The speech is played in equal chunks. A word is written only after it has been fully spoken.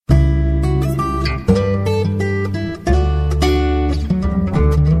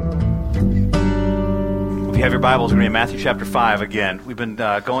you have your Bibles, we're going to be in Matthew chapter 5 again. We've been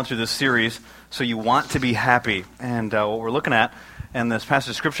going through this series, So You Want to Be Happy. And what we're looking at in this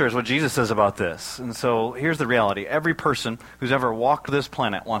passage of Scripture is what Jesus says about this. And so here's the reality. Every person who's ever walked this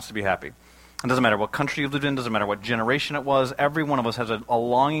planet wants to be happy. It doesn't matter what country you lived in, doesn't matter what generation it was. Every one of us has a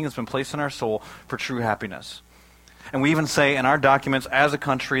longing that's been placed in our soul for true happiness. And we even say in our documents as a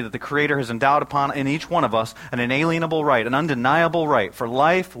country that the Creator has endowed upon in each one of us an inalienable right, an undeniable right for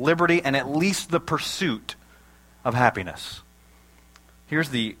life, liberty, and at least the pursuit of happiness. Here's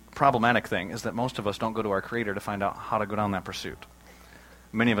the problematic thing, is that most of us don't go to our Creator to find out how to go down that pursuit.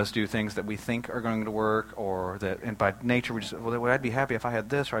 Many of us do things that we think are going to work, or that, and by nature we just, well, I'd be happy if I had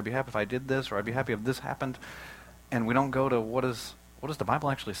this, or I'd be happy if I did this, or I'd be happy if this happened. And we don't go to what does the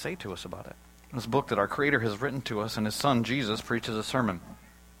Bible actually say to us about it? This book that our Creator has written to us, and His Son, Jesus, preaches a sermon.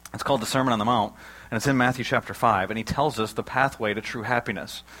 It's called the Sermon on the Mount, and it's in Matthew chapter 5, and He tells us the pathway to true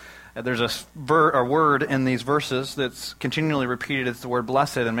happiness. There's a word in these verses that's continually repeated. It's the word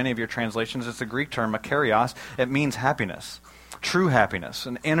blessed in many of your translations. It's the Greek term, makarios. It means happiness, true happiness,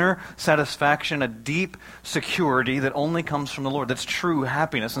 an inner satisfaction, a deep security that only comes from the Lord. That's true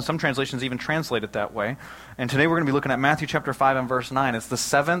happiness, and some translations even translate it that way. And today we're going to be looking at Matthew chapter 5 and verse 9. It's the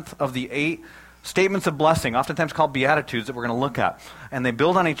seventh of the 8 statements of blessing, oftentimes called Beatitudes, that we're going to look at. And they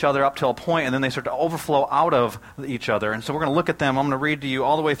build on each other up till a point, and then they start to overflow out of each other. And so we're going to look at them. I'm going to read to you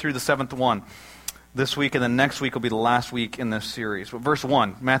all the way through the seventh one this week, and then next week will be the last week in this series. But verse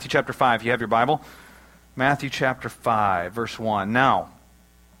 1, Matthew chapter 5, you have your Bible? Matthew chapter 5, verse 1. Now,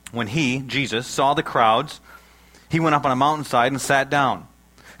 when He, Jesus, saw the crowds, He went up on a mountainside and sat down.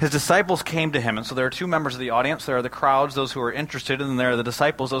 His disciples came to Him, and so there are two members of the audience. There are the crowds, those who are interested, and there are the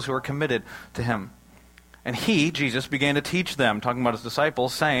disciples, those who are committed to Him. And He, Jesus, began to teach them, talking about His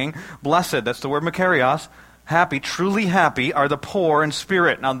disciples, saying, Blessed, that's the word makarios, happy, truly happy are the poor in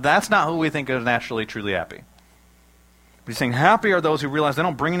spirit. Now that's not who we think is naturally truly happy. He's saying, happy are those who realize they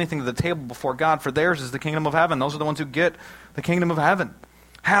don't bring anything to the table before God, for theirs is the kingdom of heaven. Those are the ones who get the kingdom of heaven.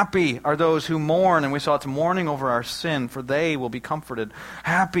 Happy are those who mourn, and we saw it's mourning over our sin, for they will be comforted.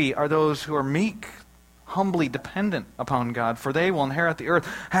 Happy are those who are meek, humbly dependent upon God, for they will inherit the earth.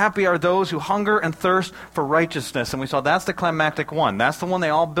 Happy are those who hunger and thirst for righteousness. And we saw that's the climactic one. That's the one they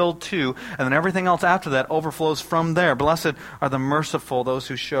all build to, and then everything else after that overflows from there. Blessed are the merciful, those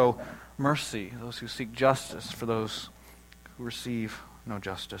who show mercy, those who seek justice, for those who receive no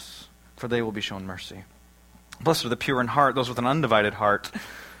justice, for they will be shown mercy. Blessed are the pure in heart, those with an undivided heart,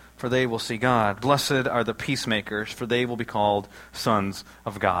 for they will see God. Blessed are the peacemakers, for they will be called sons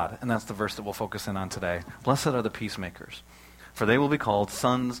of God. And that's the verse that we'll focus in on today. Blessed are the peacemakers, for they will be called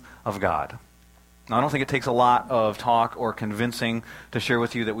sons of God. Now, I don't think it takes a lot of talk or convincing to share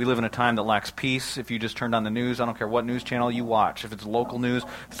with you that we live in a time that lacks peace. If you just turned on the news, I don't care what news channel you watch. If it's local news,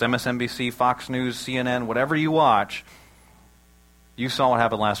 if it's MSNBC, Fox News, CNN, whatever you watch, you saw what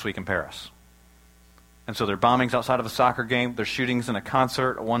happened last week in Paris. And so there are bombings outside of a soccer game. There's shootings in a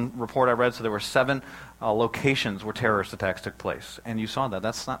concert. One report I read, so there were 7 locations where terrorist attacks took place. And you saw that.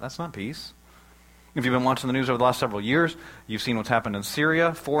 That's not peace. If you've been watching the news over the last several years, you've seen what's happened in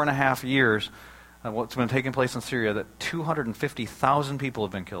Syria. 4.5 years, what's been taking place in Syria, that 250,000 people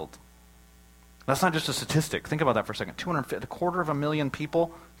have been killed. That's not just a statistic. Think about that for a second. 250,000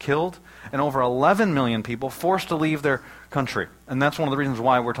 people killed, and over 11 million people forced to leave their country. And that's one of the reasons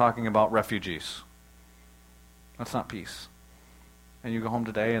why we're talking about refugees. That's not peace. And you go home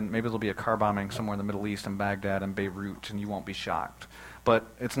today, and maybe there'll be a car bombing somewhere in the Middle East, in Baghdad and Beirut, and you won't be shocked. But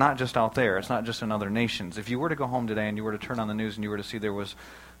it's not just out there. It's not just in other nations. If you were to go home today and you were to turn on the news and you were to see there was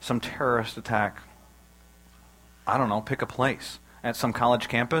some terrorist attack, I don't know, pick a place, at some college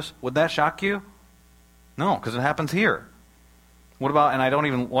campus, would that shock you? No, because it happens here. What about, and I don't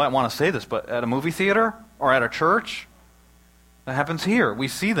even want to say this, but at a movie theater or at a church? That happens here. We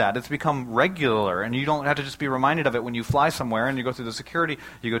see that. It's become regular, and you don't have to just be reminded of it when you fly somewhere and you go through the security.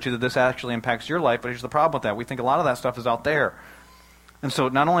 You go to that this actually impacts your life, but here's the problem with that. We think a lot of that stuff is out there. And so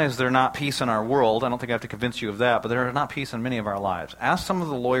not only is there not peace in our world, I don't think I have to convince you of that, but there is not peace in many of our lives. Ask some of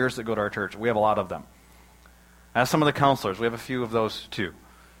the lawyers that go to our church. We have a lot of them. Ask some of the counselors. We have a few of those too.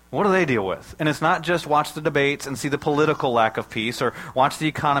 What do they deal with? And it's not just watch the debates and see the political lack of peace, or watch the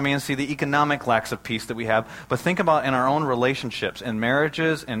economy and see the economic lacks of peace that we have, but think about in our own relationships, in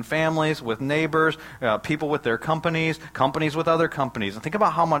marriages, in families, with neighbors, people with their companies, companies with other companies. And think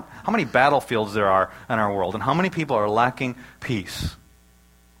about how many battlefields there are in our world, and how many people are lacking peace.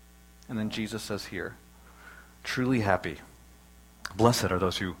 And then Jesus says here, truly happy. Blessed are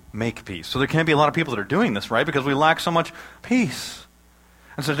those who make peace. So there can't be a lot of people that are doing this, right? Because we lack so much peace.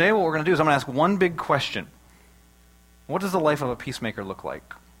 And so today what we're going to do is I'm going to ask one big question. What does the life of a peacemaker look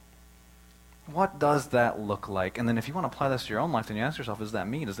like? What does that look like? And then if you want to apply this to your own life, then you ask yourself, does that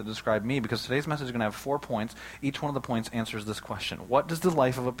mean? Does it describe me? Because today's message is going to have 4 points. Each one of the points answers this question. What does the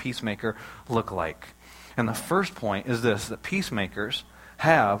life of a peacemaker look like? And the first point is this, that peacemakers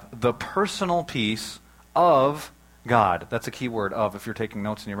have the personal peace of God. That's a key word, of, if you're taking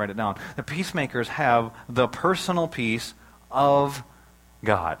notes and you write it down. The peacemakers have the personal peace of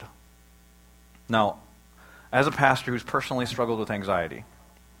God. Now, as a pastor who's personally struggled with anxiety,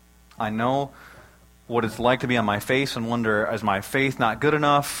 I know what it's like to be on my face and wonder, is my faith not good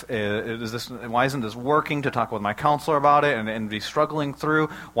enough? Why isn't this working? To talk with my counselor about it and be struggling through.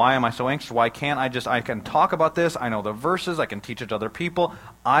 Why am I so anxious? Why can't I can talk about this. I know the verses. I can teach it to other people.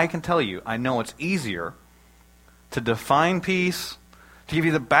 I can tell you, I know it's easier to define peace, to give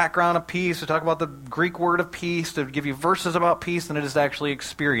you the background of peace, to talk about the Greek word of peace, to give you verses about peace, than it is to actually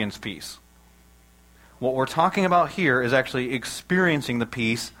experience peace. What we're talking about here is actually experiencing the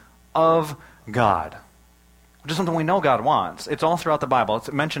peace of God, which is something we know God wants. It's all throughout the Bible.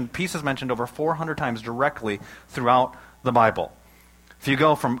 It's mentioned. Peace is mentioned over 400 times directly throughout the Bible. If you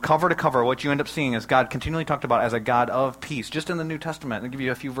go from cover to cover, what you end up seeing is God continually talked about as a God of peace. Just in the New Testament, I'll give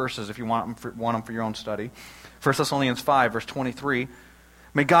you a few verses if you want them for your own study. 1 Thessalonians 5, verse 23.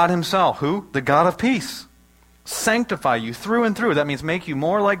 May God himself, who? The God of peace, sanctify you through and through. That means make you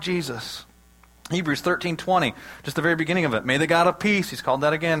more like Jesus. Hebrews 13:20, just the very beginning of it. May the God of peace, he's called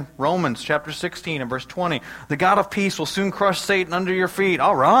that again. Romans chapter 16 and verse 20. The God of peace will soon crush Satan under your feet.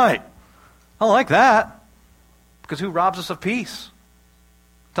 All right. I like that. Because who robs us of peace?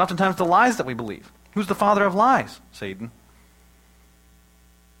 It's oftentimes the lies that we believe. Who's the father of lies? Satan.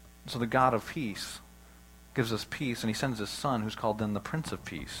 So the God of peace gives us peace, and he sends his son, who's called then the Prince of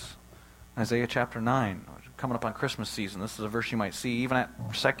Peace. Isaiah chapter 9, coming up on Christmas season. This is a verse you might see even at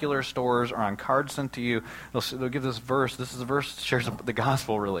secular stores or on cards sent to you. They'll give this verse. This is a verse that shares the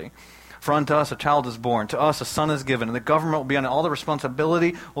gospel, really. For unto us a child is born, to us a son is given, and the government will be on, all the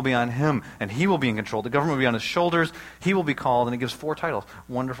responsibility will be on him, and he will be in control. The government will be on his shoulders. He will be called, and he gives 4 titles.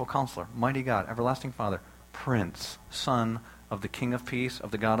 Wonderful Counselor, Mighty God, Everlasting Father, Prince, Son of the King of Peace,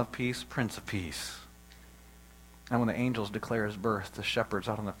 of the God of Peace, Prince of Peace. And when the angels declare his birth, the shepherds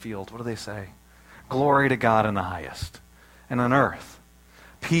out in the field, what do they say? Glory to God in the highest, and on earth,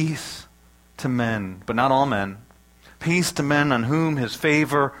 peace to men, but not all men, peace to men on whom his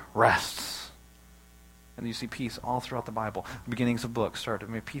favor rests. And you see peace all throughout the Bible. The beginnings of books start,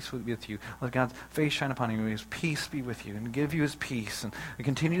 may peace be with you. Let God's face shine upon you. May his peace be with you and give you his peace. And we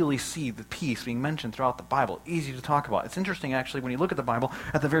continually see the peace being mentioned throughout the Bible. Easy to talk about. It's interesting, actually, when you look at the Bible,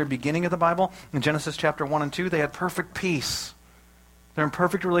 at the very beginning of the Bible, in Genesis chapter 1 and 2, they had perfect peace. They're in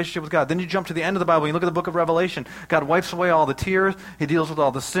perfect relationship with God. Then you jump to the end of the Bible, you look at the book of Revelation. God wipes away all the tears. He deals with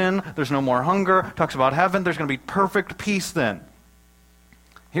all the sin. There's no more hunger. Talks about heaven. There's going to be perfect peace then.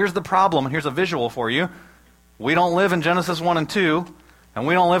 Here's the problem, and here's a visual for you. We don't live in Genesis 1 and 2, and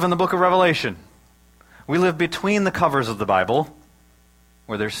we don't live in the book of Revelation. We live between the covers of the Bible,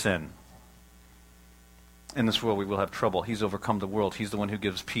 where there's sin. In this world we will have trouble. He's overcome the world. He's the one who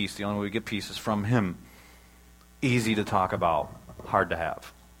gives peace. The only way we get peace is from him. Easy to talk about, hard to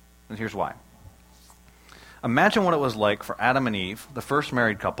have. And here's why. Imagine what it was like for Adam and Eve, the first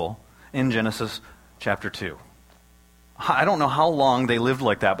married couple, in Genesis chapter 2. I don't know how long they lived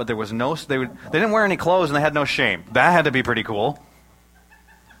like that, but there was they didn't wear any clothes and they had no shame. That had to be pretty cool.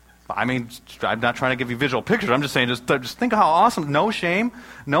 I mean, I'm not trying to give you visual pictures. I'm just saying, just think of how awesome. No shame,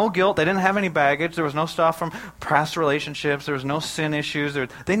 no guilt. They didn't have any baggage. There was no stuff from past relationships. There was no sin issues.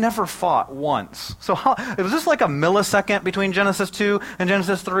 They never fought once. So was this like a millisecond between Genesis 2 and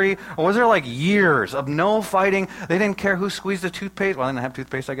Genesis 3? Or was there like years of no fighting? They didn't care who squeezed the toothpaste. Well, they didn't have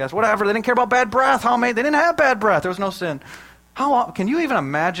toothpaste, I guess. Whatever. They didn't care about bad breath. They didn't have bad breath. There was no sin. Can you even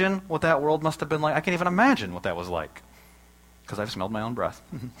imagine what that world must have been like? I can't even imagine what that was like. Because I've smelled my own breath.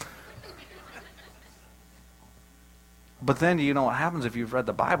 But then you know what happens if you've read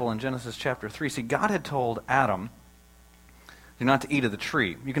the Bible in Genesis chapter 3. See, God had told Adam, you're not to eat of the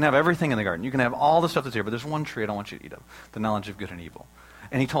tree. You can have everything in the garden. You can have all the stuff that's here, but there's one tree I don't want you to eat of, the knowledge of good and evil.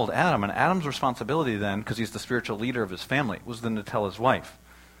 And he told Adam, and Adam's responsibility then, because he's the spiritual leader of his family, was then to tell his wife.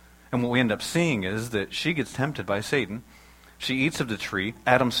 And what we end up seeing is that she gets tempted by Satan. She eats of the tree.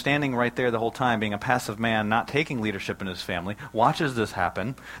 Adam's standing right there the whole time, being a passive man, not taking leadership in his family, watches this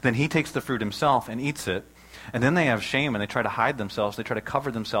happen. Then he takes the fruit himself and eats it. And then they have shame, and they try to hide themselves. They try to cover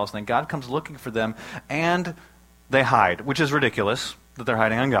themselves. And then God comes looking for them, and they hide, which is ridiculous that they're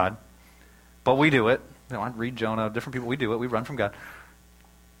hiding on God. But we do it. I read Jonah, different people, we do it. We run from God.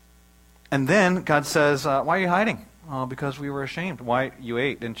 And then God says, why are you hiding? Oh, because we were ashamed. Why? You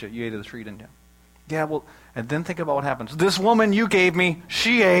ate, didn't you? You ate of the tree, didn't you? Yeah, well, and then think about what happens. This woman you gave me,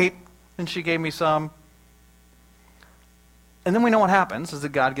 she ate, and she gave me some. And then we know what happens is that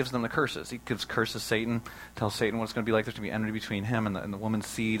God gives them the curses. He gives curses Satan, tells Satan what it's going to be like. There's going to be enmity between him and the woman's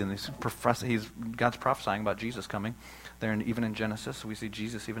seed. And God's prophesying about Jesus coming there, even in Genesis. We see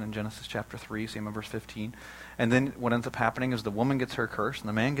Jesus even in Genesis chapter 3, same in verse 15. And then what ends up happening is the woman gets her curse, and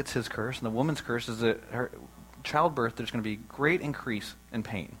the man gets his curse. And the woman's curse is that her childbirth, there's going to be great increase in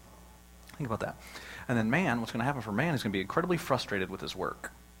pain. Think about that. And then what's going to happen for man is going to be incredibly frustrated with his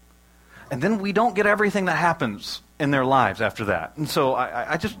work. And then we don't get everything that happens in their lives after that. And so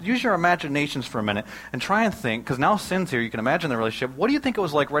I just use your imaginations for a minute and try and think, because now sin's here, you can imagine the relationship. What do you think it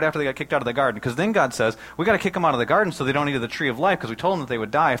was like right after they got kicked out of the garden? Because then God says, we got to kick them out of the garden so they don't eat of the tree of life, because we told them that they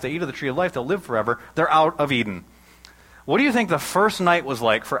would die. If they eat of the tree of life, they'll live forever. They're out of Eden. What do you think the first night was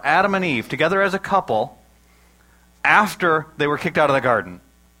like for Adam and Eve, together as a couple, after they were kicked out of the garden?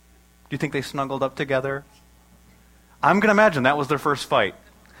 Do you think they snuggled up together? I'm going to imagine that was their first fight.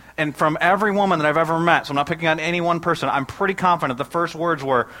 And from every woman that I've ever met, so I'm not picking on any one person, I'm pretty confident the first words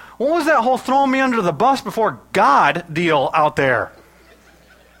were, what was that whole throwing me under the bus before God deal out there?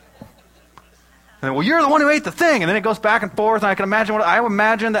 And, well, you're the one who ate the thing. And then it goes back and forth, and I would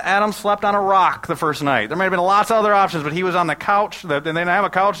imagine that Adam slept on a rock the first night. There might have been lots of other options, but he was on the couch, and they didn't have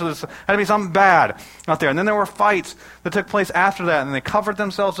a couch, so there had to be something bad out there. And then there were fights that took place after that, and they covered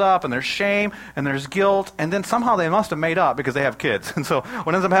themselves up, and there's shame, and there's guilt, and then somehow they must have made up because they have kids. And so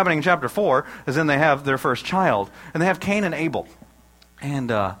what ends up happening in chapter 4 is then they have their first child, and they have Cain and Abel.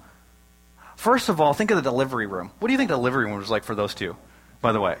 And first of all, think of the delivery room. What do you think the delivery room was like for those two,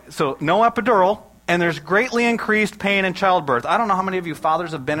 by the way? So no epidural. And there's greatly increased pain in childbirth. I don't know how many of you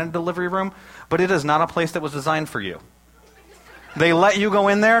fathers have been in a delivery room, but it is not a place that was designed for you. They let you go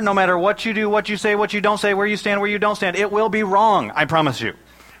in there no matter what you do, what you say, what you don't say, where you stand, where you don't stand. It will be wrong, I promise you.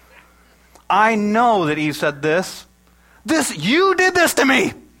 I know that Eve said this. You did this to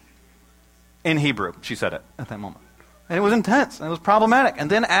me. In Hebrew, she said it at that moment. And it was intense, and it was problematic. And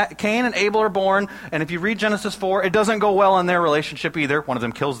then Cain and Abel are born, and if you read Genesis 4, it doesn't go well in their relationship either. One of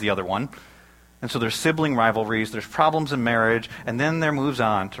them kills the other one. And so there's sibling rivalries, there's problems in marriage, and then there moves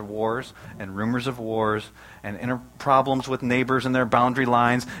on to wars and rumors of wars and problems with neighbors and their boundary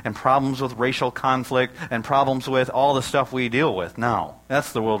lines and problems with racial conflict and problems with all the stuff we deal with now.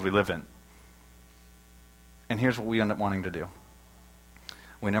 That's the world we live in. And here's what we end up wanting to do.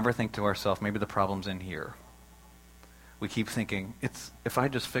 We never think to ourselves, maybe the problem's in here. We keep thinking, if I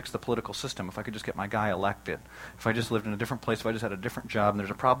just fix the political system, if I could just get my guy elected, if I just lived in a different place, if I just had a different job, and there's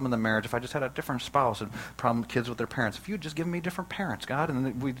a problem in the marriage, if I just had a different spouse, and problem with kids with their parents, if you'd just give me different parents, God, and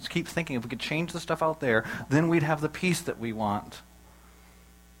then we just keep thinking, if we could change the stuff out there, then we'd have the peace that we want.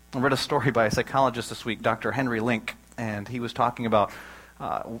 I read a story by a psychologist this week, Dr. Henry Link, and he was talking about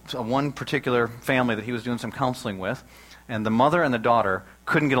one particular family that he was doing some counseling with. And the mother and the daughter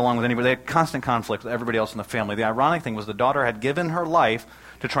couldn't get along with anybody. They had constant conflict with everybody else in the family. The ironic thing was the daughter had given her life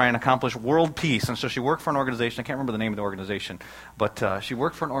to try and accomplish world peace. And so she worked for an organization. I can't remember the name of the organization. But she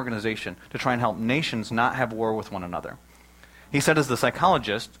worked for an organization to try and help nations not have war with one another. He said as the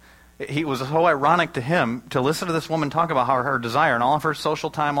psychologist, it was so ironic to him to listen to this woman talk about how her desire and all of her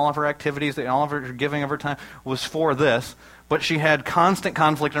social time, all of her activities, all of her giving of her time was for this. But she had constant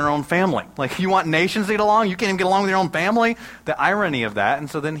conflict in her own family. Like, you want nations to get along? You can't even get along with your own family? The irony of that. And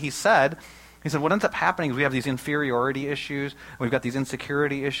so then he said, what ends up happening is we have these inferiority issues, and we've got these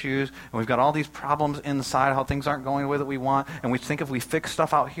insecurity issues, and we've got all these problems inside, how things aren't going the way that we want, and we think if we fix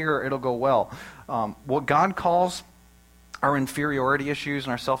stuff out here, it'll go well. What God calls our inferiority issues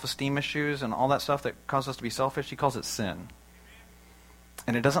and our self-esteem issues and all that stuff that causes us to be selfish, he calls it sin.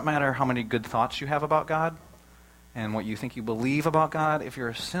 And it doesn't matter how many good thoughts you have about God, and what you think you believe about God, if you're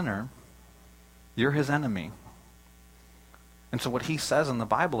a sinner, you're his enemy. And so what he says in the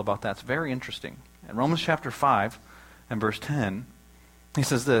Bible about that's very interesting. In Romans chapter 5 and verse 10, he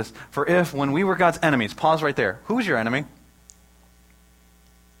says this, for if when we were God's enemies, pause right there. Who's your enemy?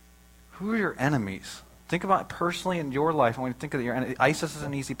 Who are your enemies? Think about it personally in your life. And when you think of your enemy, ISIS is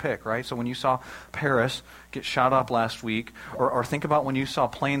an easy pick, right? So when you saw Paris get shot up last week, or think about when you saw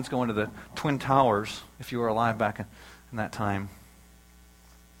planes go into the Twin Towers, if you were alive back in that time.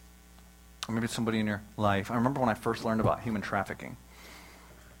 Or maybe it's somebody in your life. I remember when I first learned about human trafficking.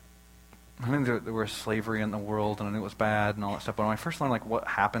 I mean, there was slavery in the world, and I knew it was bad and all that stuff. But when I first learned what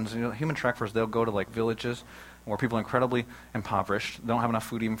happens, human traffickers, they'll go to villages where people are incredibly impoverished, they don't have enough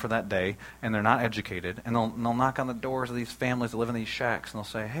food even for that day, and they're not educated, and they'll knock on the doors of these families that live in these shacks, and they'll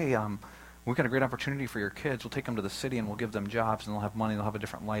say, hey, we've got a great opportunity for your kids. We'll take them to the city and we'll give them jobs and they'll have money, they'll have a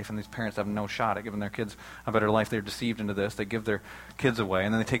different life, and these parents have no shot at giving their kids a better life. They're deceived into this. They give their kids away,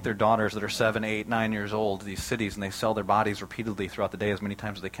 and then they take their daughters that are 7, 8, 9 years old to these cities, and they sell their bodies repeatedly throughout the day as many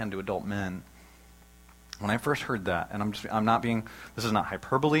times as they can to adult men. When I first heard that, and I'm not being, this is not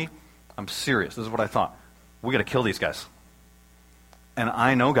hyperbole, I'm serious. This is what I thought. We got to kill these guys. And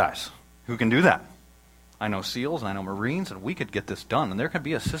I know guys who can do that. I know SEALs and I know Marines, and we could get this done. And there could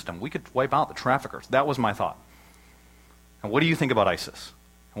be a system. We could wipe out the traffickers. That was my thought. And what do you think about ISIS?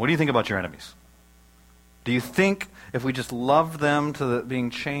 And what do you think about your enemies? Do you think if we just love them to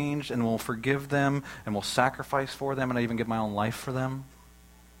being changed and we'll forgive them and we'll sacrifice for them and I even give my own life for them?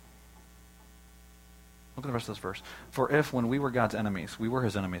 Look at the rest of this verse. For if when we were God's enemies, we were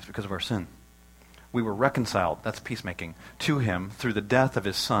his enemies because of our sin, we were reconciled, that's peacemaking, to him through the death of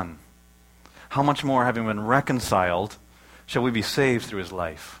his Son, how much more, having been reconciled, shall we be saved through his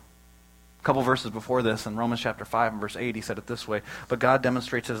life? A couple verses before this, in Romans chapter 5 and verse 8, he said it this way, but God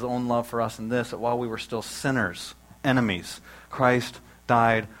demonstrates his own love for us in this, that while we were still sinners, enemies, Christ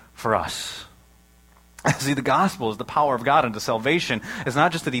died for us. See, the gospel is the power of God unto salvation. It's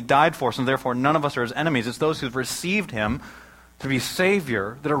not just that he died for us, and therefore none of us are his enemies. It's those who've received him to be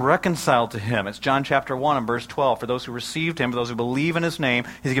Savior that are reconciled to him. It's John chapter 1 and verse 12. For those who received him, for those who believe in his name,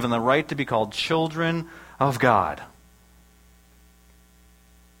 he's given the right to be called children of God.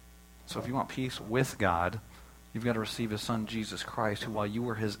 So if you want peace with God, you've got to receive his Son, Jesus Christ, who while you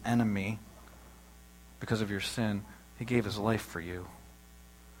were his enemy because of your sin, he gave his life for you.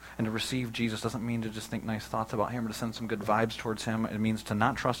 And to receive Jesus doesn't mean to just think nice thoughts about him or to send some good vibes towards him. It means to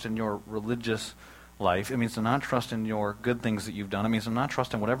not trust in your religious life. It means to not trust in your good things that you've done. It means to not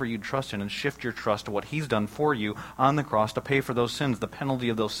trust in whatever you trust in and shift your trust to what he's done for you on the cross to pay for those sins. The penalty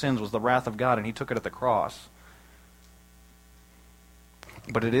of those sins was the wrath of God, and he took it at the cross.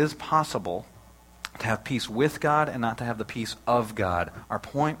 But it is possible to have peace with God and not to have the peace of God. Our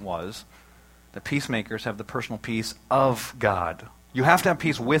point was that peacemakers have the personal peace of God. You have to have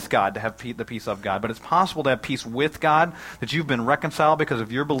peace with God to have the peace of God. But it's possible to have peace with God, that you've been reconciled because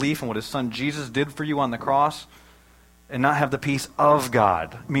of your belief in what his Son Jesus did for you on the cross, and not have the peace of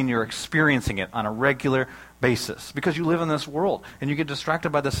God. I mean, you're experiencing it on a regular basis because you live in this world and you get distracted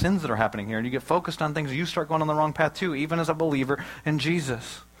by the sins that are happening here and you get focused on things and you start going on the wrong path too, even as a believer in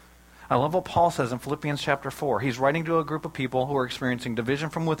Jesus. I love what Paul says in Philippians chapter 4. He's writing to a group of people who are experiencing division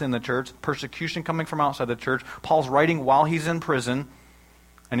from within the church, persecution coming from outside the church. Paul's writing while he's in prison,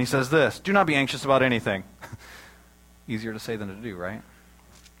 and he says this, do not be anxious about anything. Easier to say than to do, right?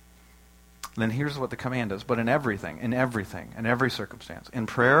 Then here's what the command is. But in everything, in every circumstance, in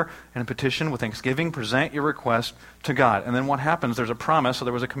prayer and in petition with thanksgiving, present your request to God. And then what happens? There's a promise. So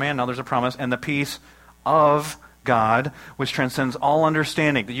there was a command, now there's a promise. And the peace of God, which transcends all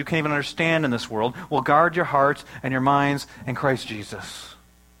understanding, that you can't even understand in this world, will guard your hearts and your minds in Christ Jesus.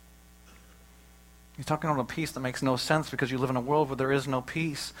 He's talking about a peace that makes no sense because you live in a world where there is no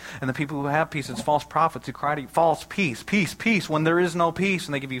peace. And the people who have peace, it's false prophets who cry to you, false peace, peace, peace, when there is no peace.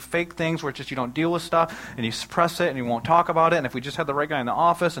 And they give you fake things where it's just you don't deal with stuff and you suppress it and you won't talk about it. And if we just had the right guy in the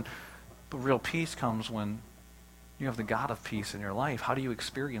office, but real peace comes when you have the God of peace in your life. How do you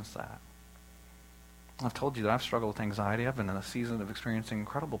experience that? I've told you that I've struggled with anxiety. I've been in a season of experiencing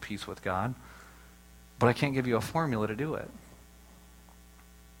incredible peace with God, but I can't give you a formula to do it.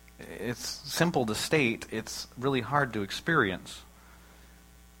 It's simple to state. It's really hard to experience.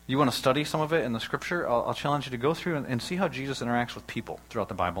 You want to study some of it in the Scripture? I'll challenge you to go through and see how Jesus interacts with people throughout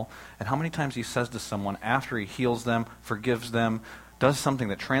the Bible and how many times he says to someone after he heals them, forgives them, does something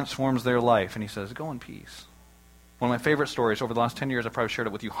that transforms their life, and he says, go in peace. One of my favorite stories over the last 10 years, I've probably shared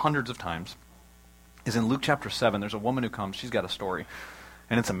it with you hundreds of times, is in Luke chapter 7. There's a woman who comes. She's got a story,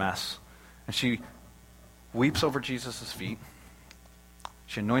 and it's a mess. And she weeps over Jesus' feet.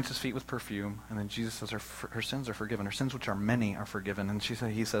 She anoints his feet with perfume, and then Jesus says her sins are forgiven. Her sins, which are many, are forgiven. And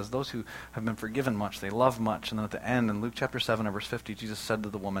he says, those who have been forgiven much, they love much. And then at the end, in Luke chapter 7 and verse 50, Jesus said to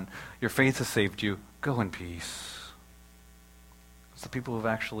the woman, your faith has saved you. Go in peace. It's the people who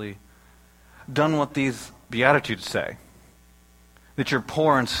have actually done what these Beatitudes say. That you're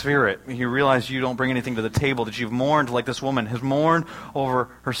poor in spirit, you realize you don't bring anything to the table, that you've mourned like this woman has mourned over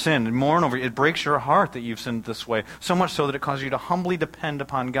her sin. It breaks your heart that you've sinned this way, so much so that it causes you to humbly depend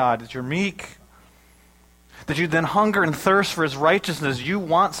upon God, that you're meek. That you then hunger and thirst for his righteousness. You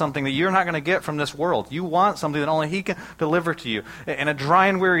want something that you're not going to get from this world. You want something that only he can deliver to you. In a dry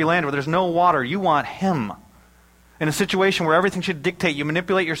and weary land where there's no water, you want him. In a situation where everything should dictate, you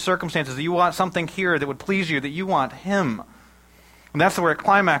manipulate your circumstances, that you want something here that would please you, that you want him. And that's where it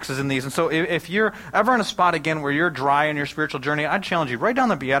climaxes in these. And so if you're ever in a spot again where you're dry in your spiritual journey, I'd challenge you, write down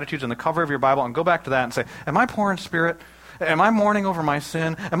the Beatitudes on the cover of your Bible and go back to that and say, am I poor in spirit? Am I mourning over my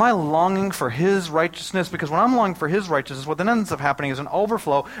sin? Am I longing for His righteousness? Because when I'm longing for His righteousness, what then ends up happening is an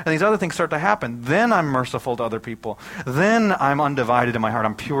overflow, and these other things start to happen. Then I'm merciful to other people. Then I'm undivided in my heart.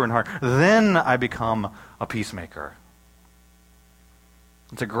 I'm pure in heart. Then I become a peacemaker.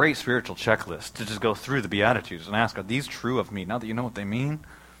 It's a great spiritual checklist to just go through the Beatitudes and ask, are these true of me? Now that you know what they mean,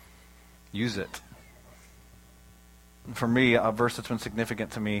 use it. For me, a verse that's been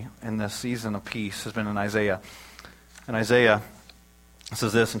significant to me in this season of peace has been in Isaiah. And Isaiah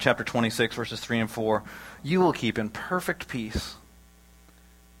says this in chapter 26, verses 3 and 4, "You will keep in perfect peace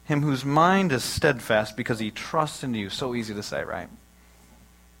him whose mind is steadfast because he trusts in you." So easy to say, right?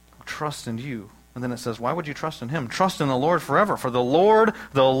 Trust in you. And then it says, why would you trust in Him? Trust in the Lord forever. For the Lord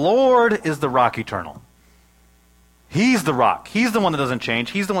is the rock eternal. He's the rock. He's the one that doesn't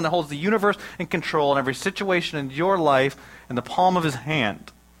change. He's the one that holds the universe in control and every situation in your life in the palm of His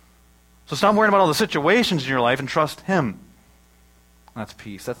hand. So stop worrying about all the situations in your life and trust Him. That's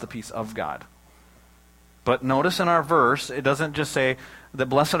peace. That's the peace of God. But notice in our verse, it doesn't just say that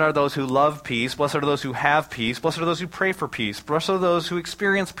blessed are those who love peace, blessed are those who have peace, blessed are those who pray for peace, blessed are those who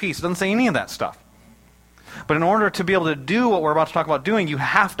experience peace. It doesn't say any of that stuff. But in order to be able to do what we're about to talk about doing, you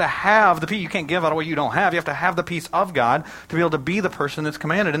have to have the peace. You can't give out what you don't have. You have to have the peace of God to be able to be the person that's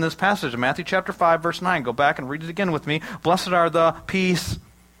commanded in this passage. In Matthew chapter 5, verse 9, go back and read it again with me. Blessed are the peacemakers.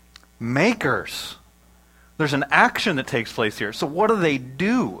 There's an action that takes place here. So what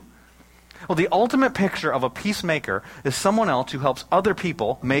do? Well, the ultimate picture of a peacemaker is someone else who helps other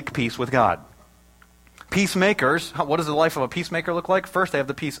people make peace with God. Peacemakers, what does the life of a peacemaker look like? First, they have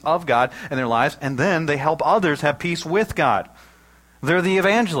the peace of God in their lives, and then they help others have peace with God. They're the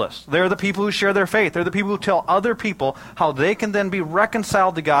evangelists. They're the people who share their faith. They're the people who tell other people how they can then be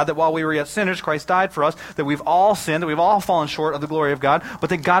reconciled to God, that while we were yet sinners, Christ died for us, that we've all sinned, that we've all fallen short of the glory of God,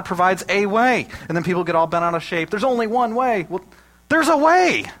 but that God provides a way. And then people get all bent out of shape. There's only one way. Well, there's a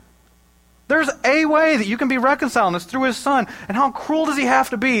way. There's a way that you can be reconciled, and it's through His Son. And how cruel does He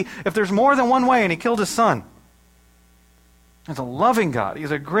have to be if there's more than one way and He killed His Son? He's a loving God.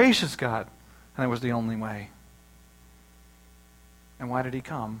 He's a gracious God. And it was the only way. And why did He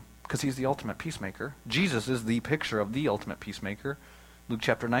come? Because He's the ultimate peacemaker. Jesus is the picture of the ultimate peacemaker. Luke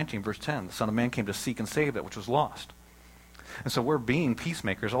chapter 19, verse 10. The Son of Man came to seek and save that which was lost. And so we're being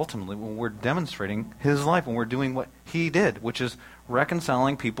peacemakers ultimately when we're demonstrating His life, when we're doing what He did, which is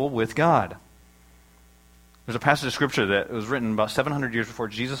reconciling people with God. There's a passage of Scripture that was written about 700 years before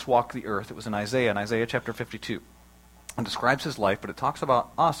Jesus walked the earth. It was in Isaiah chapter 52. It describes His life, but it talks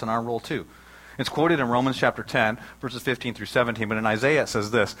about us and our role too. It's quoted in Romans chapter 10, verses 15 through 17, but in Isaiah it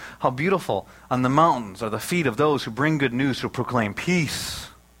says this, "How beautiful on the mountains are the feet of those who bring good news, who proclaim peace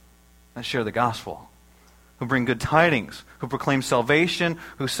and share the gospel, who bring good tidings, who proclaim salvation,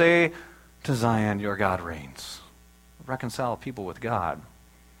 who say to Zion, your God reigns." Reconcile people with God.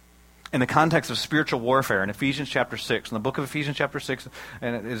 In the context of spiritual warfare, in Ephesians chapter 6, in the book of Ephesians chapter 6,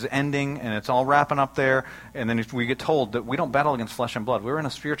 and it is ending, and it's all wrapping up there, and then we get told that we don't battle against flesh and blood. We're in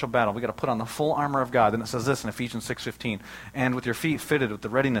a spiritual battle. We've got to put on the full armor of God. Then it says this in Ephesians 6:15, "And with your feet fitted with the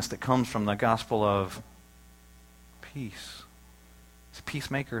readiness that comes from the gospel of peace." So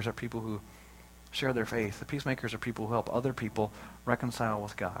peacemakers are people who share their faith. The peacemakers are people who help other people reconcile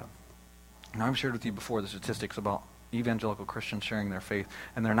with God. Now, I've shared with you before the statistics about evangelical Christians sharing their faith,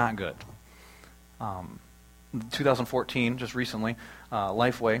 and they're not good. 2014, just recently,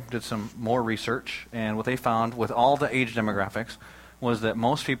 Lifeway did some more research, and what they found with all the age demographics was that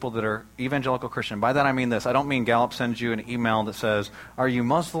most people that are evangelical Christian, by that I mean this, I don't mean Gallup sends you an email that says, are you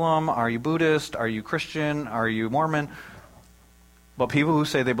Muslim, are you Buddhist, are you Christian, are you Mormon? But people who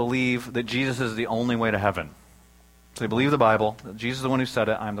say they believe that Jesus is the only way to heaven. So they believe the Bible, that Jesus is the one who said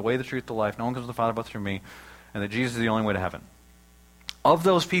it, I am the way, the truth, the life, no one comes to the Father but through me, and that Jesus is the only way to heaven. Of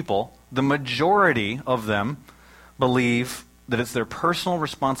those people, the majority of them believe that it's their personal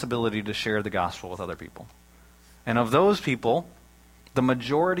responsibility to share the gospel with other people. And of those people, the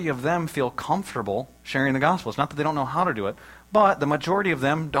majority of them feel comfortable sharing the gospel. It's not that they don't know how to do it, but the majority of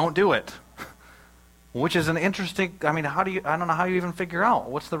them don't do it. Which is an interesting, I don't know how you even figure out.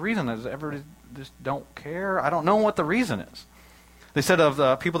 What's the reason? Does everybody just don't care? I don't know what the reason is. They said of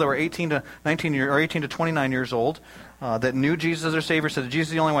the people that were 18 to 29 years old that knew Jesus as their Savior, said that Jesus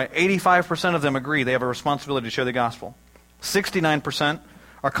is the only way. 85% of them agree they have a responsibility to share the gospel. 69%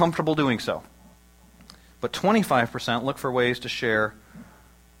 are comfortable doing so. But 25% look for ways to share,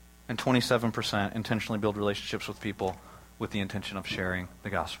 and 27% intentionally build relationships with people with the intention of sharing the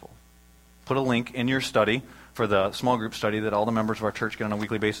gospel. Put a link in your study for the small group study that all the members of our church get on a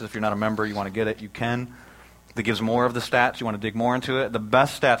weekly basis. If you're not a member, you want to get it, you can. That gives more of the stats. You want to dig more into it. The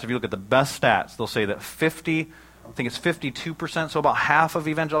best stats, if you look at the best stats, they'll say that 52%, so about half of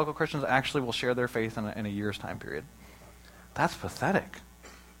evangelical Christians actually will share their faith in a year's time period. That's pathetic.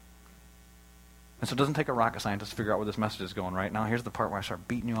 And so it doesn't take a rocket scientist to figure out where this message is going, right? Now here's the part where I start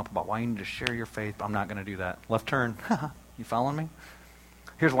beating you up about why you need to share your faith, but I'm not going to do that. Left turn. You following me?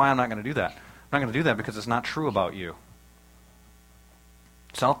 Here's why I'm not going to do that. I'm not going to do that because it's not true about you.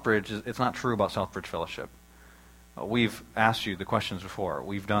 Southbridge, it's not true about Southbridge Fellowship. We've asked you the questions before.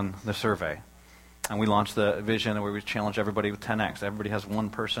 We've done the survey. And we launched the vision where we challenge everybody with 10X. Everybody has one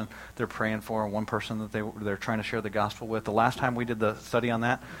person they're praying for, one person that they're trying to share the gospel with. The last time we did the study on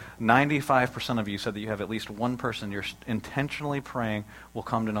that, 95% of you said that you have at least one person you're intentionally praying will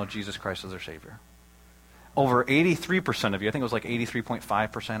come to know Jesus Christ as their Savior. Over 83% of you, I think it was like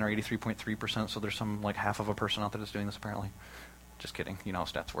 83.5% or 83.3%, so there's some like half of a person out there that's doing this apparently. Just kidding, you know how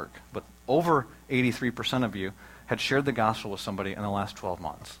stats work. But over 83% of you had shared the gospel with somebody in the last 12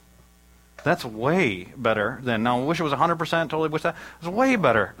 months. That's way better than, now I wish it was 100%, totally wish that. It's way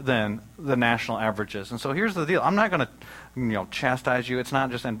better than the national averages. And so here's the deal. I'm not going to, chastise you. It's not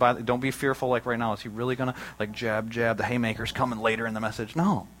just, and don't be fearful like right now. Is he really going to, like, jab, the haymaker's coming later in the message?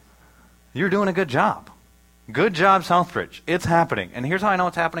 No. You're doing a good job. Good job, Southbridge. It's happening. And here's how I know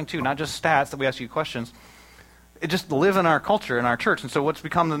it's happening too. Not just stats that we ask you questions. It just live in our culture, in our church. And so what's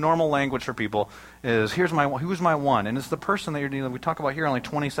become the normal language for people is, who's my one? And it's the person that you're dealing with. We talk about here, only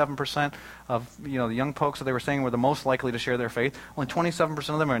 27% of the young folks that they were saying were the most likely to share their faith. Only 27%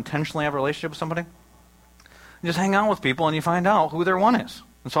 of them are intentionally have a relationship with somebody. You just hang out with people and you find out who their one is.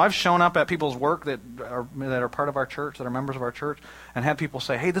 And so I've shown up at people's work that are part of our church, that are members of our church, and had people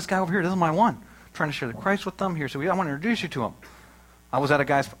say, hey, this guy over here, this is my one. I'm trying to share the Christ with them. Here's who I want to introduce you to him. I was at a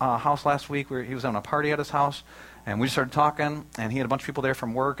guy's house last week where he was having a party at his house. And we started talking, and he had a bunch of people there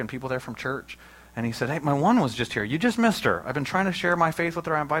from work and people there from church. And he said, hey, my one was just here. You just missed her. I've been trying to share my faith with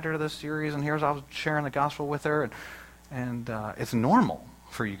her. I invited her to this series, and I was sharing the gospel with her. And it's normal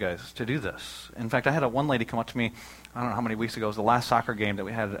for you guys to do this. In fact, I had one lady come up to me, I don't know how many weeks ago. It was the last soccer game that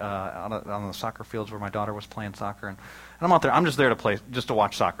we had on the soccer fields where my daughter was playing soccer. And I'm out there. I'm just there to play, just to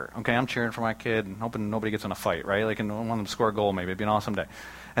watch soccer. Okay, I'm cheering for my kid and hoping nobody gets in a fight, right? Like, and I want them to score a goal maybe. It'd be an awesome day.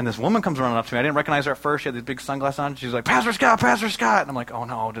 And this woman comes running up to me. I didn't recognize her at first. She had these big sunglasses on. She's like, Pastor Scott, Pastor Scott. And I'm like, oh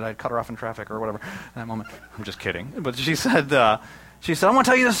no, did I cut her off in traffic or whatever? In that moment, I'm just kidding. But she said, I want to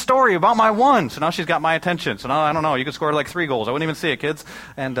tell you this story about my one. So now she's got my attention. So now, I don't know, you could score like 3 goals. I wouldn't even see it, kids.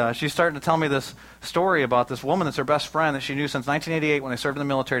 And she's starting to tell me this story about this woman that's her best friend that she knew since 1988 when they served in the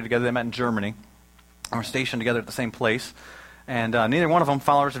military together. They met in Germany. They were stationed together at the same place. And neither one of them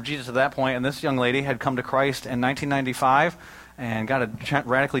followers of Jesus at that point. And this young lady had come to Christ in 1995. And God had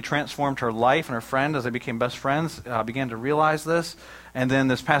radically transformed her life, and her friend, as they became best friends, began to realize this. And then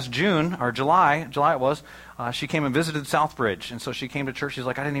this past June, or July it was, she came and visited Southbridge. And so she came to church. She's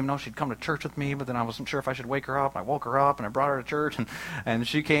like, I didn't even know she'd come to church with me, but then I wasn't sure if I should wake her up. I woke her up, and I brought her to church. And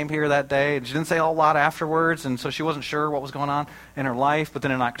she came here that day, and she didn't say a whole lot afterwards, and so she wasn't sure what was going on in her life. But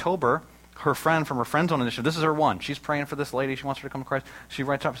then in October, her friend from her Friend Zone initiative, this is her one. She's praying for this lady. She wants her to come to Christ. She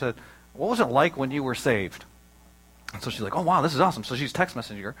writes up and said, what was it like when you were saved? And so she's like, oh, wow, this is awesome. So she's text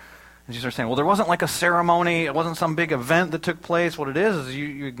messaging her. And she starts saying, well, there wasn't like a ceremony. It wasn't some big event that took place. What it is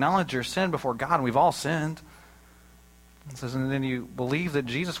you acknowledge your sin before God, and we've all sinned. It says, and then you believe that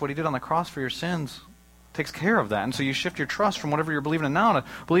Jesus, what he did on the cross for your sins, takes care of that. And so you shift your trust from whatever you're believing in now to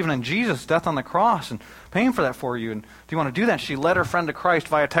believing in Jesus' death on the cross and paying for that for you. And do you want to do that? She led her friend to Christ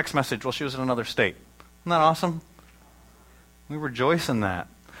via text message while she was in another state. Isn't that awesome? We rejoice in that.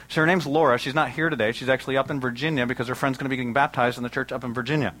 So her name's Laura. She's not here today. She's actually up in Virginia because her friend's going to be getting baptized in the church up in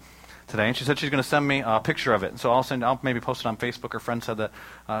Virginia today. And she said she's going to send me a picture of it. So I'll maybe post it on Facebook. Her friend said that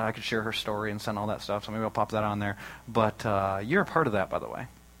I could share her story and send all that stuff. So maybe I'll pop that on there. But you're a part of that, by the way,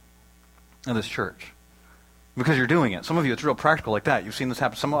 of this church. Because you're doing it. Some of you, it's real practical like that. You've seen this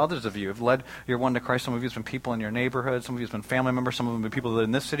happen. Some others of you have led your one to Christ. Some of you, it's been people in your neighborhood. Some of you, it's been family members. Some of them have been people that live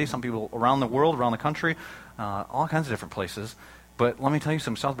in this city. Some people around the world, around the country, all kinds of different places. But let me tell you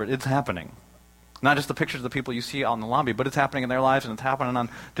something, Southbridge, it's happening. Not just the pictures of the people you see out in the lobby, but it's happening in their lives, and it's happening on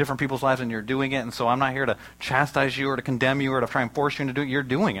different people's lives, and you're doing it. And so I'm not here to chastise you or to condemn you or to try and force you into doing it. You're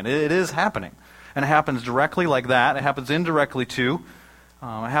doing it. It is happening. And it happens directly like that. It happens indirectly too.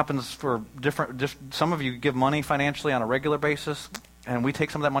 It happens for different, some of you give money financially on a regular basis, and we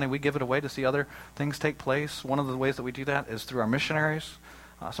take some of that money, we give it away to see other things take place. One of the ways that we do that is through our missionaries.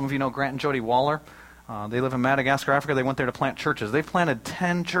 Some of you know Grant and Jody Waller. They live in Madagascar, Africa. They went there to plant churches. They've planted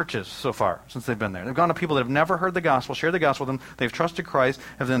 10 churches so far since they've been there. They've gone to people that have never heard the gospel, shared the gospel with them. They've trusted Christ,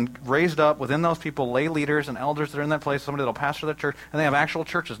 have then raised up within those people lay leaders and elders that are in that place, somebody that will pastor their church, and they have actual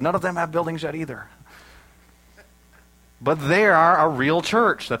churches. None of them have buildings yet either. But they are a real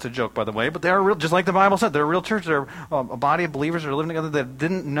church. That's a joke, by the way. But they are real, just like the Bible said. They're a real church. They're a body of believers that are living together that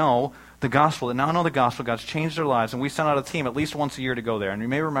didn't know the gospel, that now know the gospel. God's changed their lives. And we send out a team at least once a year to go there. And you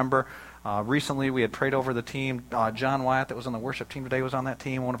may remember recently we had prayed over the team. John Wyatt, that was on the worship team today, was on that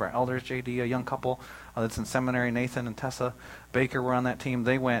team. One of our elders, JD, a young couple that's in seminary, Nathan and Tessa Baker were on that team.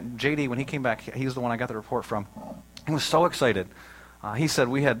 They went. JD, when he came back, he's the one I got the report from. He was so excited. He said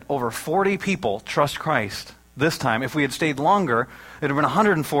we had over 40 people trust Christ. This time, if we had stayed longer, it would have been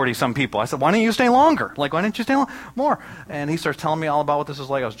 140 some people. I said, why didn't you stay longer? Like, why didn't you stay more? And he starts telling me all about what this is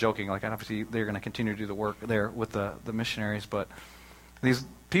like. I was joking. Like, obviously, they're going to continue to do the work there with the missionaries. But these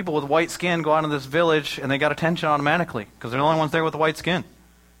people with white skin go out in this village, and they got attention automatically because they're the only ones there with the white skin.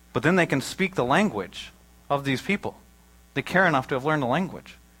 But then they can speak the language of these people. They care enough to have learned the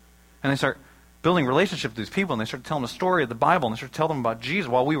language. And they start building relationships with these people, and they start telling the story of the Bible, and they start telling them about Jesus.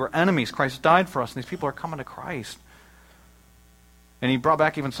 While we were enemies, Christ died for us, and these people are coming to Christ. And he brought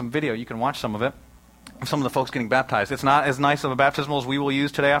back even some video. You can watch some of it. Of some of the folks getting baptized. It's not as nice of a baptismal as we will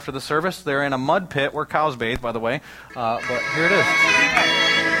use today after the service. They're in a mud pit where cows bathe, by the way. But here it is.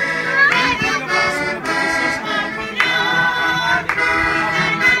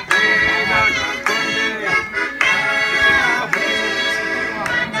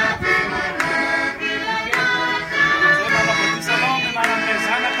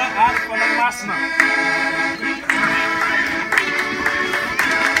 Isn't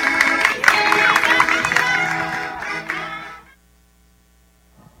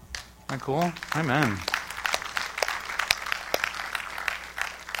that cool? Amen.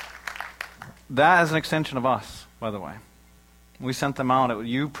 That is an extension of us, by the way. We sent them out.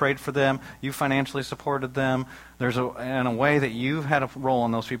 You prayed for them. You financially supported them. There's in a way that you've had a role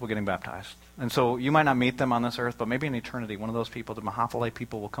in those people getting baptized. And so you might not meet them on this earth, but maybe in eternity, one of those people, the Mahapalai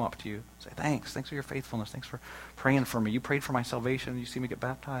people, will come up to you and say, thanks for your faithfulness. Thanks for praying for me. You prayed for my salvation. You see me get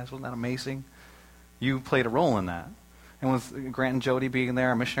baptized. Wasn't that amazing? You played a role in that. And with Grant and Jody being there,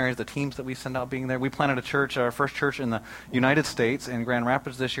 our missionaries, the teams that we send out being there, we planted a church, our first church in the United States in Grand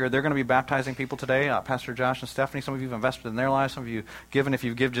Rapids this year. They're going to be baptizing people today. Pastor Josh and Stephanie, some of you have invested in their lives. Some of you given, if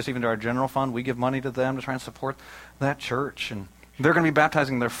you give just even to our general fund, we give money to them to try and support that church. And they're going to be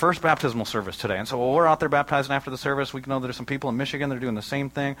baptizing their first baptismal service today. And so while we're out there baptizing after the service, we know there's some people in Michigan that are doing the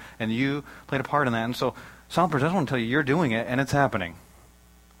same thing, and you played a part in that. And so, Southbridge, I just want to tell you, you're doing it, and it's happening.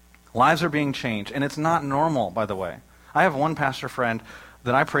 Lives are being changed, and it's not normal, by the way. I have one pastor friend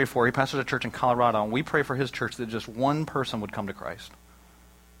that I pray for. He pastors a church in Colorado, and we pray for his church that just one person would come to Christ.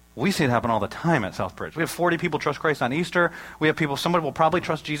 We see it happen all the time at Southbridge. We have 40 people trust Christ on Easter. We have people, somebody will probably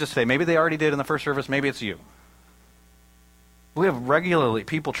trust Jesus today. Maybe they already did in the first service. Maybe it's you. We have regularly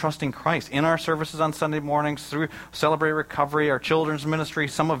people trusting Christ in our services on Sunday mornings, through Celebrate Recovery, our children's ministry,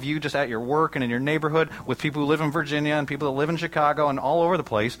 some of you just at your work and in your neighborhood, with people who live in Virginia and people that live in Chicago and all over the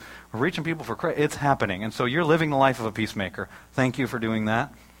place. We're reaching people for Christ. It's happening. And so you're living the life of a peacemaker. Thank you for doing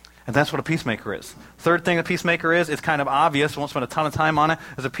that. And that's what a peacemaker is. Third thing a peacemaker is, it's kind of obvious, we won't spend a ton of time on it,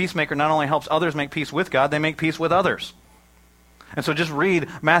 is a peacemaker not only helps others make peace with God, they make peace with others. And so just read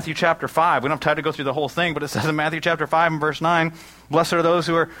Matthew chapter 5. We don't have time to go through the whole thing, but it says in Matthew chapter 5 and verse 9, blessed are those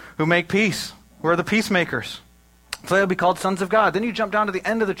who make peace, who are the peacemakers. So they'll be called sons of God. Then you jump down to the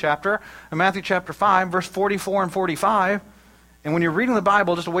end of the chapter, in Matthew chapter 5, verse 44 and 45. And when you're reading the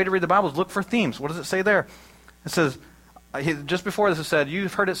Bible, just a way to read the Bible is look for themes. What does it say there? It says, just before this it said,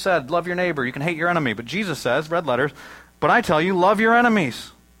 you've heard it said, love your neighbor, you can hate your enemy. But Jesus says, red letters, but I tell you, love your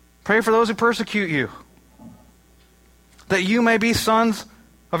enemies. Pray for those who persecute you, that you may be sons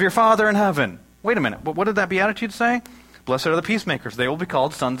of your Father in heaven. Wait a minute, but what did that beatitude say? Blessed are the peacemakers, they will be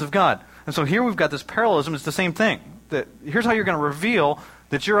called sons of God. And so here we've got this parallelism, it's the same thing. That here's how you're going to reveal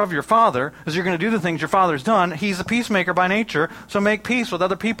that you're of your Father, is you're going to do the things your Father's done. He's a peacemaker by nature, so make peace with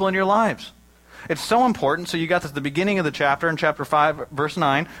other people in your lives. It's so important, so you got this at the beginning of the chapter, in chapter 5, verse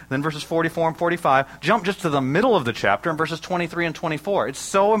 9, then verses 44 and 45. Jump just to the middle of the chapter, in verses 23 and 24. It's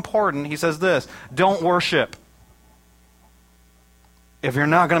so important, he says this, don't worship if you're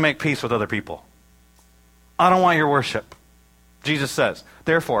not going to make peace with other people. I don't want your worship. Jesus says,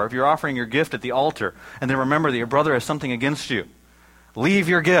 therefore, if you're offering your gift at the altar, and then remember that your brother has something against you, leave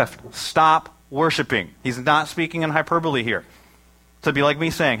your gift. Stop worshiping. He's not speaking in hyperbole here. So it'd be like me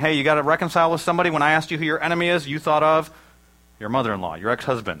saying, hey, you got to reconcile with somebody. When I asked you who your enemy is, you thought of your mother-in-law, your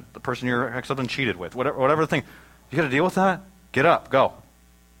ex-husband, the person your ex-husband cheated with, whatever the thing. You got to deal with that? Get up, go.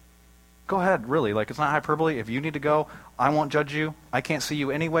 Go ahead, really. Like, it's not hyperbole. If you need to go, I won't judge you. I can't see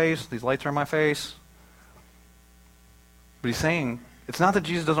you anyways. These lights are in my face. But he's saying, it's not that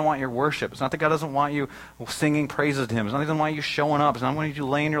Jesus doesn't want your worship. It's not that God doesn't want you singing praises to him. It's not that he doesn't want you showing up. It's not wanting you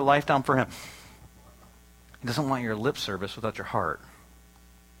laying your life down for him. He doesn't want your lip service without your heart.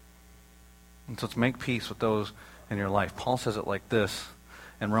 And so let's make peace with those in your life. Paul says it like this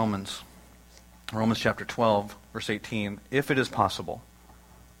in Romans chapter 12, verse 18. If it is possible,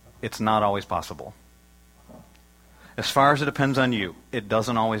 it's not always possible. As far as it depends on you, it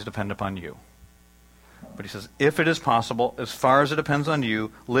doesn't always depend upon you. But he says, if it is possible, as far as it depends on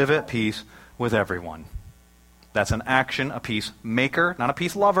you, live at peace with everyone. That's an action, a peace maker, not a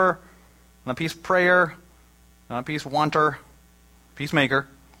peace lover, not a peace prayer, not a peace wanter, peacemaker.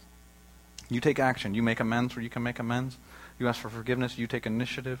 You take action. You make amends where you can make amends. You ask for forgiveness. You take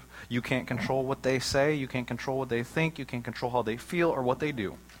initiative. You can't control what they say. You can't control what they think. You can't control how they feel or what they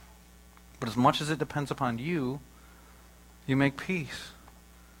do. But as much as it depends upon you, you make peace.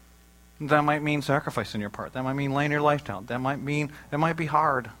 That might mean sacrifice on your part. That might mean laying your life down. That might be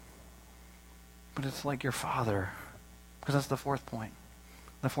hard. But it's like your Father. Because that's the fourth point.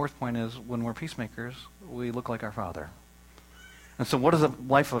 The fourth point is when we're peacemakers, we look like our Father. And so what does the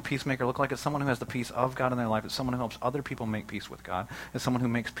life of a peacemaker look like? It's someone who has the peace of God in their life. It's someone who helps other people make peace with God. It's someone who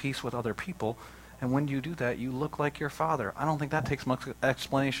makes peace with other people. And when you do that, you look like your Father. I don't think that takes much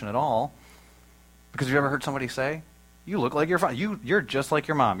explanation at all. Because have you ever heard somebody say, you look like your father. You're just like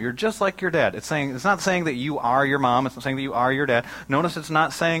your mom. You're just like your dad. It's not saying that you are your mom. It's not saying that you are your dad. Notice it's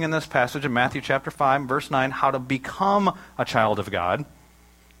not saying in this passage in Matthew chapter 5, verse 9, how to become a child of God.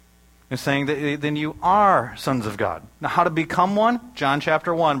 It's saying that then you are sons of God. Now, how to become one? John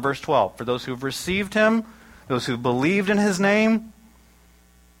chapter 1, verse 12. For those who have received him, those who believed in his name,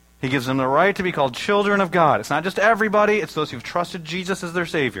 he gives them the right to be called children of God. It's not just everybody. It's those who've trusted Jesus as their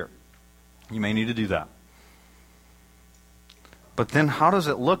Savior. You may need to do that. But then how does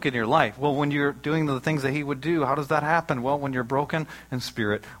it look in your life? Well, when you're doing the things that he would do, how does that happen? Well, when you're broken in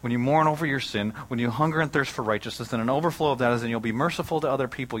spirit, when you mourn over your sin, when you hunger and thirst for righteousness, then an overflow of that is then you'll be merciful to other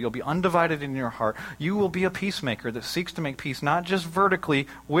people. You'll be undivided in your heart. You will be a peacemaker that seeks to make peace not just vertically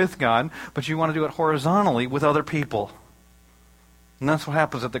with God, but you want to do it horizontally with other people. And that's what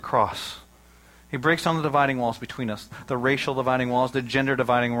happens at the cross. He breaks down the dividing walls between us, the racial dividing walls, the gender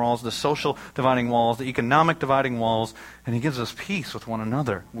dividing walls, the social dividing walls, the economic dividing walls, and he gives us peace with one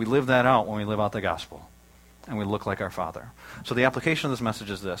another. We live that out when we live out the gospel, and we look like our Father. So the application of this message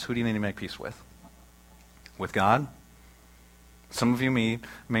is this. Who do you need to make peace with? With God? Some of you may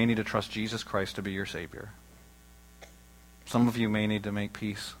need to trust Jesus Christ to be your Savior. Some of you may need to make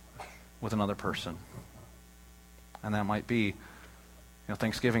peace with another person. And that might be,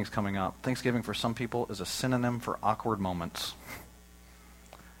 Thanksgiving's coming up. Thanksgiving for some people is a synonym for awkward moments.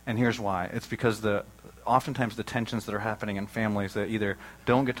 And here's why. It's because oftentimes the tensions that are happening in families that either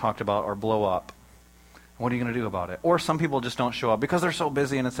don't get talked about or blow up. What are you going to do about it? Or some people just don't show up because they're so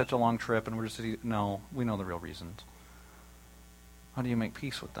busy and it's such a long trip and we know the real reasons. How do you make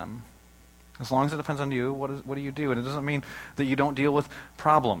peace with them? As long as it depends on you, what do you do? And it doesn't mean that you don't deal with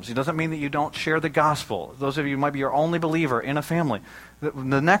problems. It doesn't mean that you don't share the gospel. Those of you who might be your only believer in a family.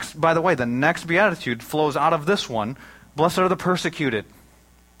 The next beatitude flows out of this one. Blessed are the persecuted.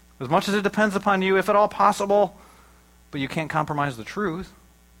 As much as it depends upon you, if at all possible, but you can't compromise the truth.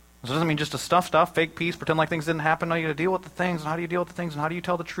 This doesn't mean just to stuff, fake peace, pretend like things didn't happen. No, you got to deal with the things, and how do you deal with the things, and how do you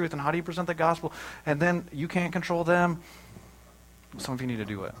tell the truth, and how do you present the gospel, and then you can't control them. Some of you need to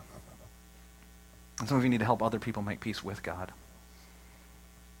do it. And some of you need to help other people make peace with God.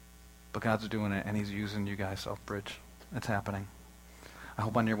 But God's doing it, and he's using you guys, Southbridge. It's happening. I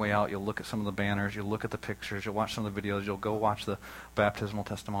hope on your way out you'll look at some of the banners, you'll look at the pictures, you'll watch some of the videos, you'll go watch the baptismal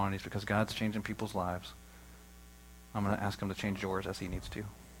testimonies, because God's changing people's lives. I'm going to ask him to change yours as he needs to.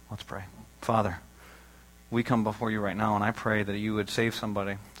 Let's pray. Father, we come before you right now, and I pray that you would save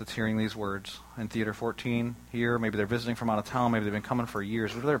somebody that's hearing these words in Theater 14 here. Maybe they're visiting from out of town. Maybe they've been coming for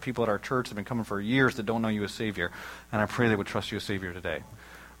years. Maybe there are people at our church that have been coming for years that don't know you as Savior. And I pray they would trust you as Savior today,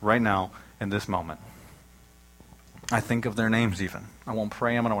 right now, in this moment. I think of their names even. I won't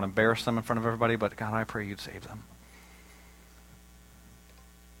pray them. I don't want to embarrass them in front of everybody, but God, I pray you'd save them.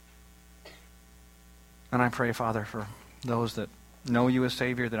 And I pray, Father, for those that know you as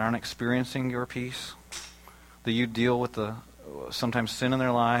Savior, that aren't experiencing your peace, that you deal with the sometimes sin in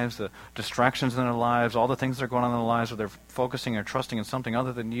their lives, the distractions in their lives, all the things that are going on in their lives where they're focusing or trusting in something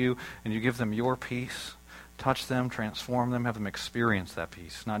other than you, and you give them your peace. Touch them, transform them, have them experience that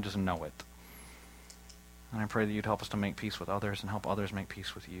peace, not just know it. And I pray that you'd help us to make peace with others and help others make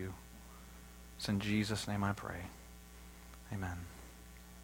peace with you. It's in Jesus' name I pray. Amen.